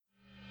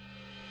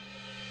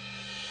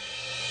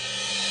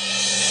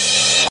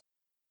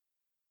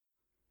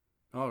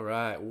All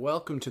right,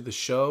 welcome to the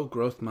show,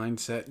 Growth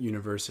Mindset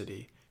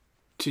University.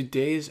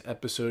 Today's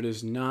episode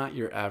is not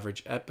your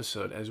average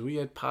episode, as we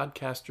had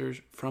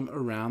podcasters from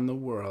around the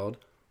world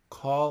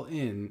call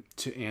in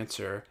to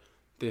answer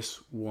this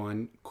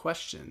one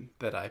question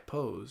that I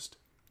posed,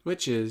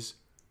 which is,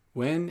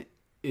 when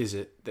is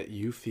it that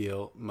you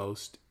feel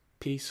most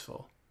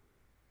peaceful?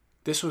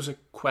 This was a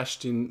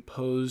question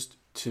posed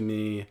to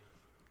me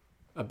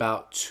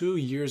about 2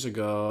 years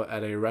ago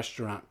at a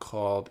restaurant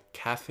called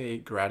Cafe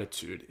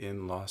Gratitude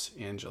in Los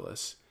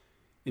Angeles.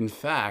 In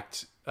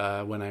fact,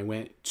 when I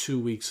went 2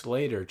 weeks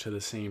later to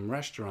the same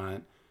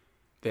restaurant,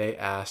 they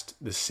asked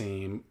the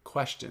same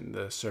question.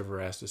 The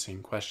server asked the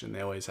same question.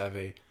 They always have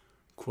a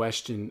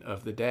question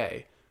of the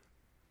day.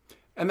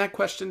 And that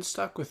question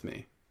stuck with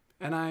me,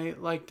 and I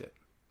liked it.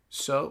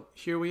 So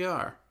here we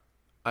are.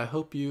 I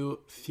hope you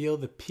feel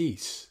the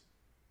peace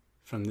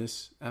from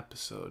this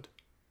episode.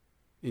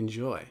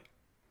 Enjoy.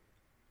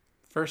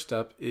 First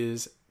up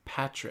is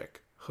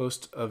Patrick,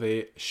 host of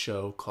a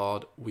show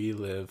called We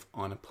Live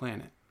on a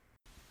Planet.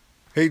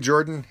 Hey,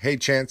 Jordan. Hey,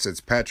 Chance.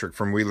 It's Patrick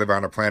from We Live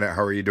on a Planet.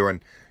 How are you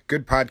doing?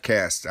 Good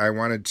podcast. I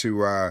wanted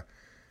to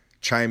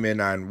chime in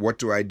on what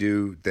do I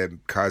do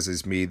that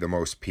causes me the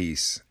most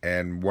peace.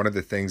 And one of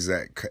the things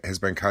that has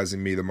been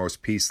causing me the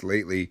most peace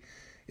lately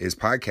is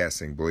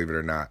podcasting, believe it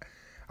or not.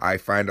 I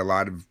find a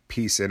lot of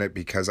peace in it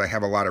because I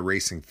have a lot of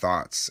racing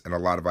thoughts and a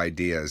lot of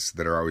ideas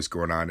that are always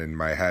going on in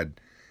my head.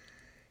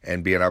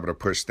 And being able to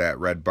push that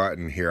red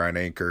button here on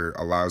Anchor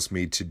allows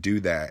me to do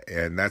that.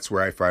 And that's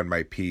where I find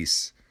my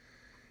peace.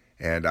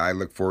 And I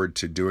look forward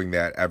to doing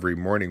that every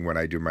morning when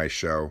I do my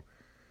show,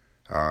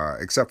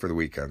 except for the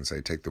weekends. I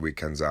take the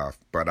weekends off.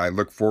 But I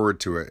look forward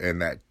to it.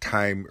 And that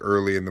time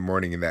early in the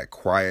morning and that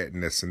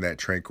quietness and that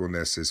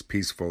tranquilness is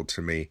peaceful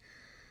to me.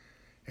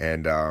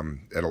 And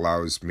it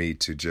allows me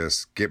to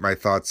just get my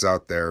thoughts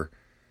out there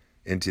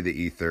into the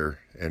ether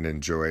and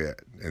enjoy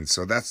it. And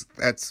so that's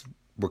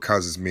what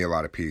causes me a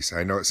lot of peace.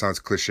 I know it sounds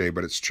cliche,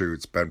 but it's true.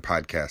 It's been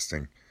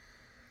podcasting.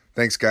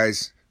 Thanks,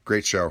 guys.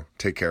 Great show.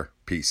 Take care.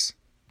 Peace.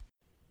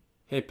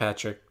 Hey,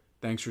 Patrick.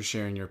 Thanks for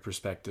sharing your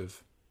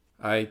perspective.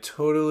 I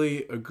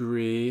totally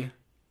agree.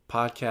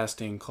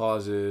 Podcasting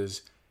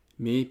causes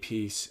me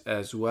peace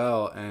as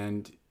well.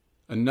 And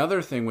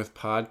another thing with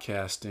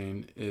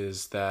podcasting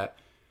is that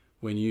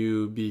when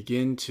you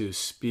begin to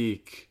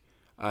speak,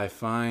 I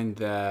find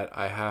that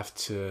I have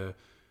to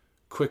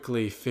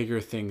quickly figure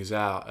things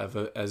out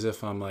as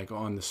if I'm like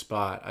on the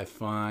spot. I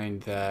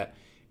find that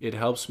it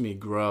helps me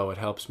grow. It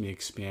helps me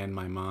expand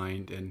my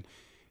mind and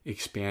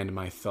expand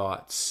my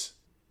thoughts.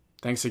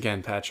 Thanks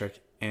again,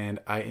 Patrick, and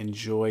I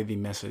enjoy the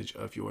message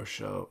of your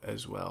show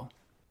as well.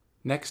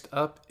 Next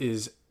up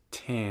is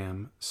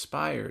Tam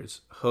Spires,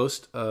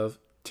 host of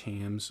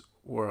Tam's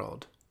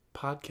World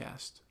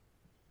podcast.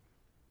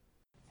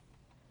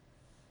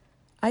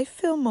 I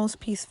feel most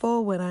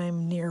peaceful when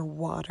I'm near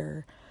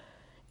water.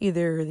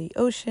 Either the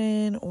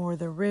ocean or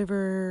the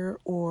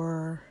river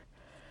or,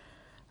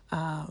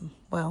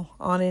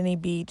 on any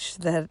beach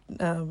that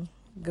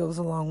goes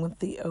along with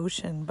the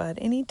ocean. But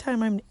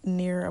anytime I'm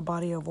near a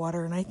body of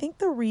water, and I think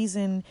the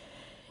reason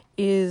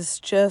is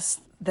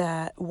just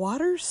that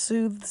water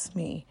soothes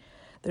me.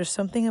 There's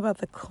something about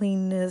the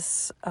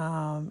cleanness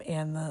and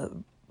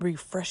the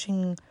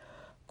refreshing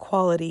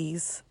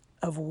qualities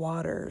of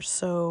water.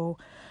 So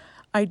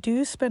I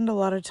do spend a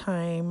lot of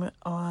time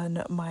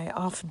on my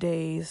off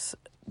days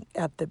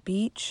at the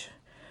beach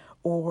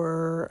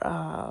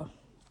or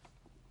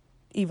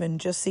even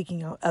just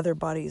seeking out other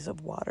bodies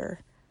of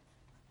water.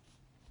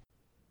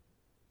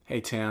 Hey,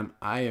 Tam,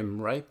 I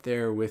am right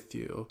there with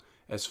you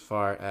as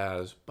far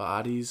as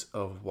bodies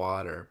of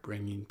water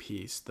bringing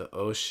peace. The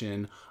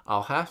ocean,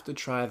 I'll have to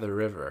try the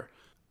river.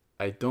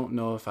 I don't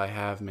know if I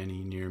have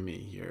many near me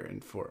here in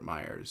Fort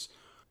Myers.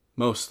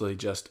 Mostly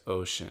just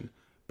ocean.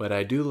 But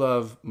I do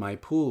love my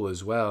pool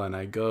as well, and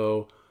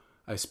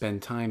I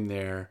spend time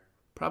there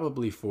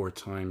probably 4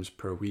 times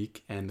per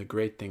week. And the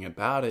great thing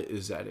about it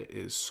is that it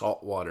is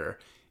salt water.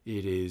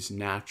 It is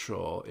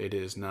natural. It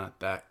is not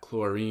that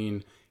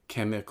chlorine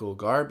chemical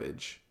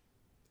garbage.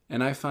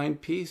 And I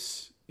find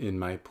peace in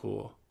my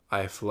pool.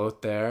 I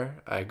float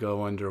there. I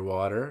go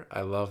underwater.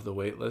 I love the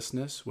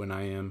weightlessness. When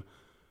I am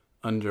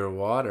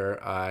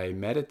underwater, I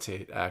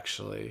meditate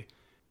actually.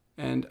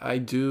 And I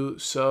do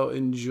so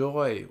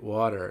enjoy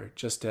water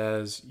just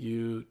as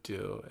you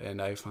do.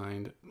 And I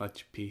find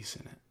much peace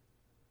in it.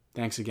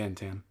 Thanks again,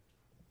 Tam.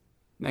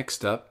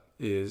 Next up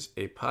is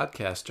a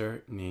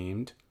podcaster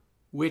named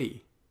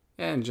Witty.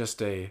 And just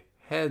a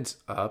heads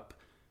up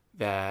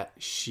that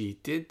she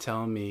did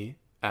tell me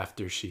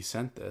after she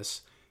sent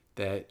this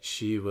that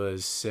she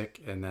was sick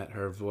and that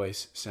her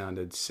voice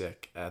sounded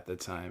sick at the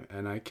time.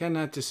 And I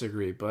cannot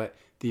disagree, but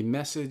the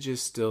message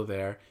is still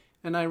there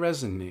and I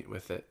resonate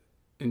with it.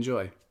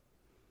 Enjoy.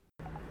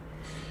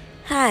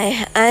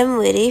 Hi, I'm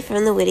Witty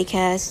from the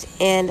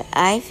WittyCast, and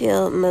I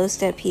feel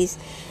most at peace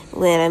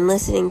when I'm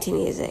listening to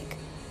music.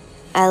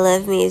 I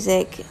love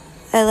music.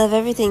 I love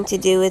everything to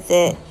do with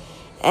it,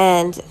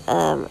 and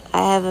I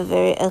have a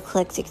very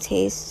eclectic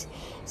taste.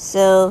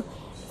 So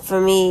for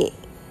me,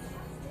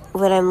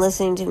 when I'm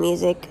listening to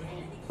music,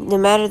 no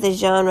matter the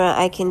genre,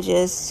 I can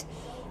just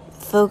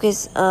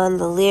focus on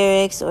the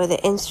lyrics or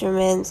the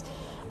instruments,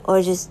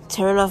 or just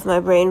turn off my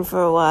brain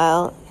for a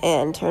while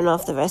and turn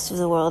off the rest of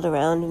the world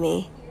around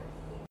me.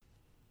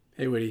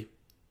 Hey, Woody.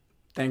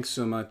 Thanks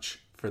so much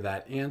for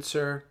that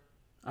answer.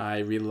 I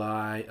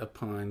rely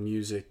upon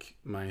music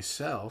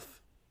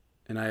myself,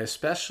 and I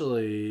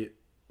especially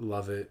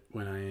love it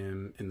when I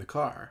am in the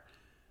car,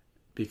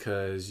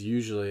 because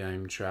usually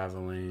I'm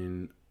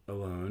traveling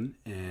alone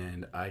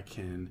and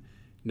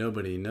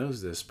nobody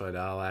knows this, but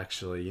I'll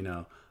actually,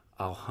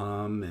 I'll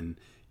hum, and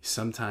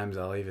sometimes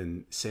I'll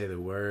even say the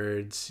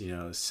words.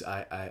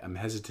 I'm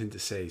hesitant to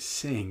say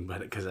sing, but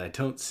because I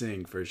don't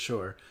sing for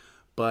sure,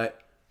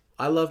 but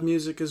I love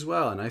music as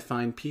well, and I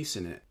find peace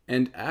in it.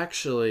 And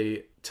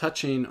actually,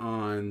 touching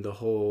on the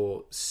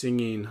whole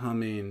singing,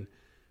 humming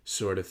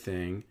sort of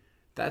thing,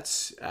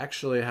 that's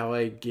actually how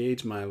I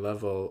gauge my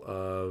level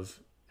of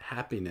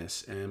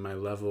happiness and my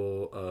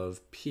level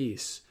of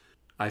peace.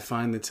 I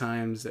find the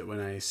times that when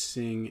I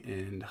sing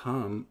and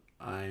hum,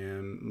 I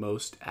am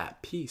most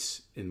at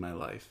peace in my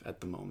life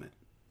at the moment.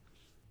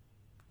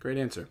 Great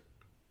answer.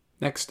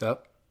 Next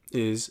up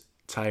is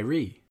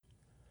Tyree.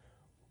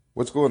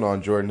 What's going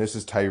on, Jordan? This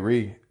is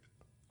Tyree,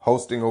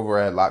 hosting over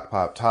at Lock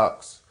Pop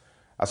Talks.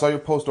 I saw your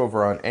post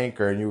over on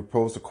Anchor, and you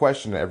posed a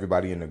question to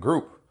everybody in the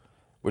group,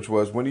 which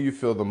was, when do you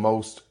feel the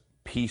most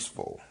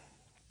peaceful?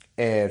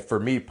 And for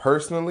me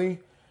personally,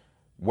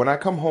 when I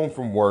come home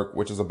from work,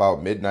 which is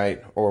about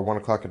midnight or 1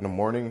 o'clock in the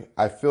morning,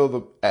 I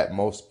feel at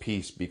most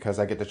peace because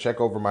I get to check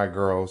over my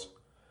girls.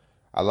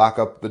 I lock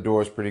up the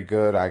doors pretty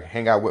good. I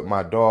hang out with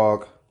my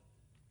dog.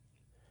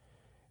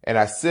 And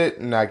I sit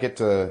and I get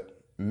to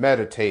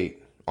meditate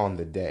on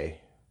the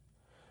day.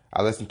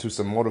 I listen to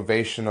some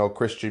motivational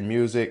Christian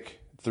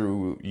music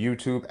through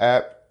YouTube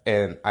app,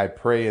 and I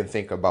pray and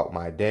think about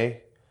my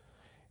day.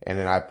 And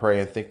then I pray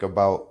and think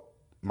about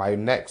my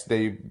next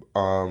day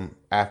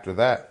after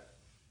that.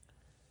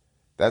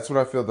 That's when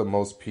I feel the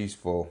most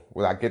peaceful,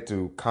 when I get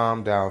to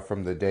calm down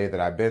from the day that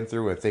I've been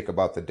through and think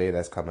about the day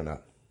that's coming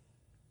up.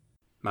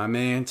 My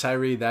man,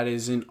 Tyree, that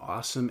is an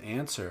awesome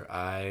answer.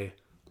 I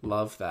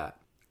love that.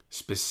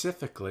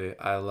 Specifically,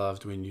 I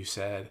loved when you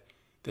said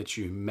that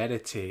you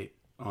meditate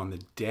on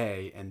the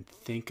day and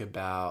think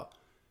about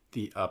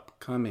the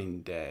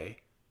upcoming day.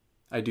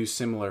 I do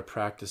similar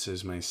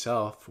practices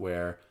myself,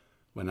 where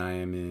when I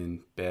am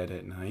in bed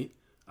at night,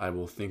 I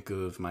will think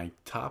of my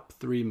top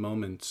 3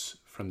 moments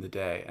from the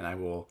day, and I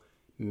will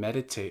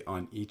meditate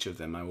on each of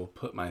them. I will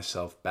put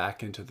myself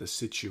back into the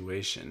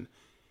situation.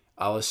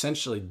 I'll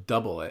essentially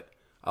double it.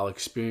 I'll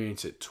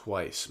experience it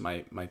twice.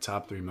 My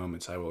top 3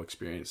 moments, I will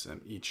experience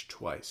them each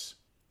twice.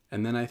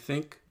 And then I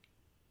think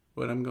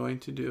what I'm going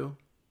to do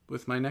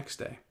with my next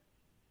day,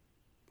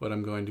 what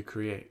I'm going to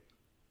create.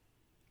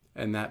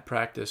 And that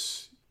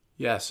practice,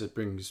 yes, it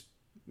brings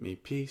me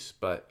peace,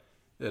 but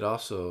it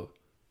also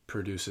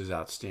produces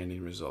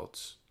outstanding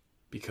results,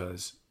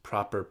 because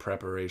proper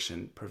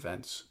preparation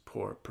prevents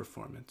poor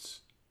performance.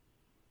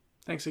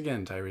 Thanks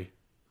again, Tyree.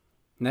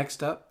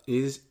 Next up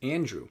is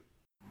Andrew.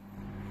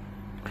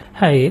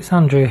 Hey, it's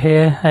Andrew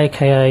here,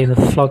 aka The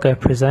Flogger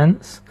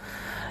Presents.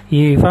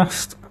 You've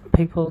asked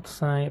people to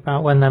say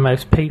about when they're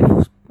most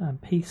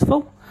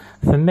peaceful.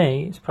 For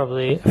me, it's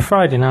probably a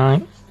Friday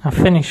night. I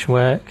finish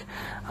work.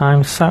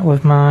 I'm sat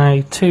with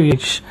my 2,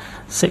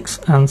 6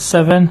 and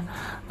 7.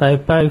 They're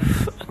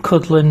both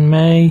cuddling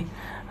me.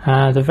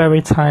 They're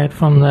very tired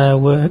from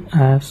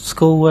their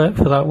schoolwork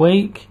for that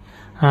week,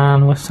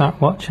 and we're sat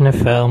watching a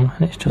film,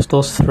 and it's just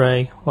us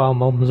 3 while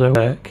Mum's at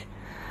work.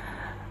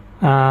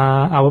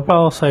 I would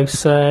also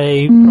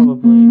say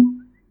probably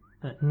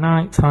at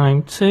night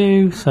time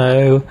too,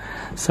 so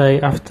say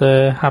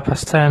after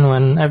 10:30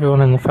 when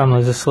everyone in the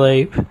family is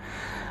asleep,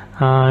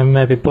 I'm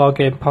maybe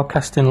blogging,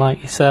 podcasting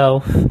like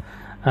yourself,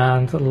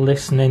 and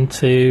listening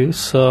to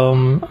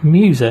some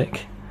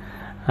music.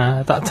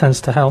 That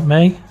tends to help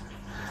me.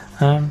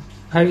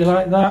 Hope you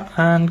like that,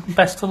 and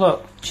best of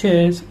luck.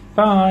 Cheers.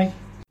 Bye.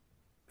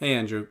 Hey,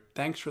 Andrew.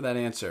 Thanks for that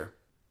answer.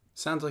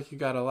 Sounds like you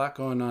got a lot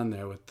going on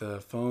there with the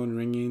phone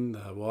ringing,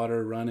 the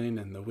water running,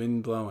 and the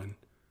wind blowing.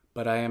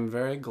 But I am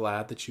very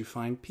glad that you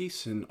find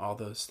peace in all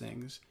those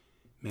things,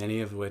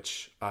 many of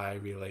which I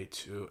relate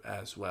to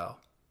as well.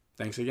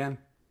 Thanks again.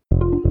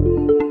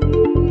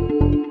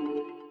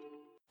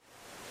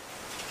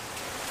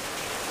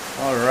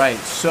 All right,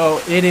 so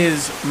it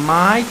is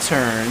my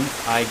turn,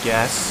 I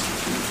guess,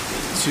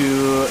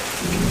 to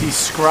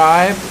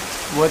describe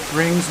what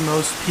brings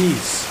most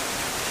peace.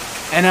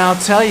 And I'll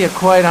tell you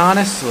quite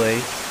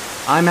honestly,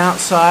 I'm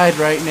outside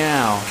right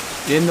now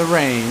in the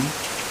rain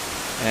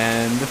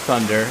and the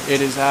thunder. It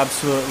is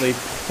absolutely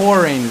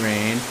pouring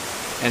rain,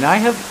 and I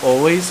have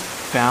always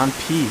found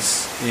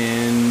peace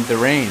in the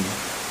rain.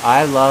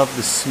 I love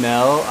the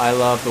smell. I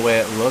love the way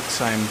it looks.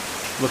 I'm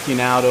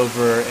looking out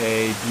over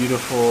a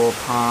beautiful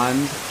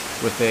pond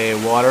with a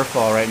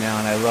waterfall right now,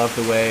 and I love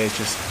the way it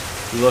just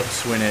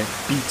looks when it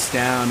beats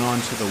down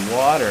onto the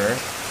water.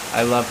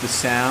 I love the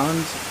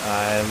sound.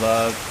 I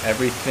love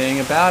everything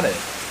about it.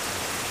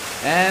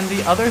 And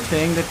the other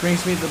thing that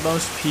brings me the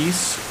most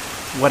peace,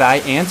 what I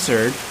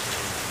answered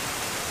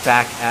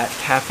back at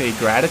Cafe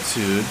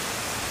Gratitude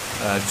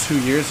 2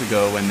 years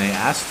ago when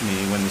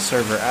the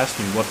server asked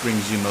me, what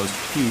brings you most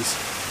peace?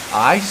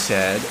 I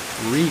said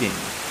reading.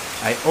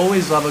 I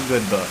always love a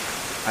good book.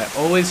 I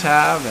always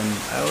have,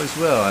 and I always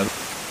will.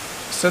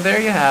 So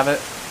there you have it.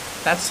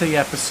 That's the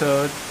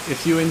episode.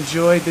 If you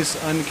enjoyed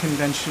this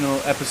unconventional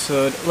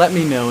episode, let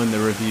me know in the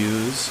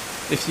reviews.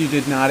 If you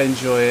did not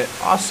enjoy it,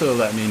 also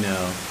let me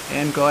know.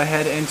 And go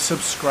ahead and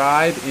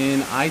subscribe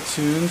in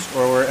iTunes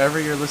or wherever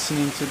you're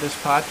listening to this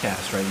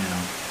podcast right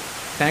now.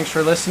 Thanks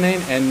for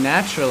listening, and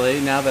naturally,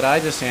 now that I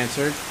just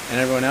answered and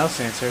everyone else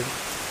answered,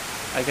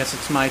 I guess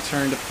it's my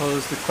turn to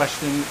pose the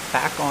question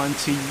back on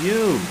to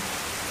you.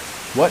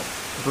 What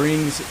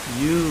brings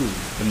you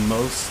the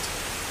most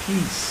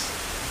peace?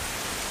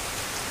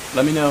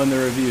 Let me know in the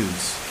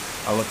reviews.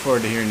 I'll look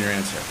forward to hearing your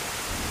answer.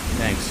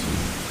 Thanks.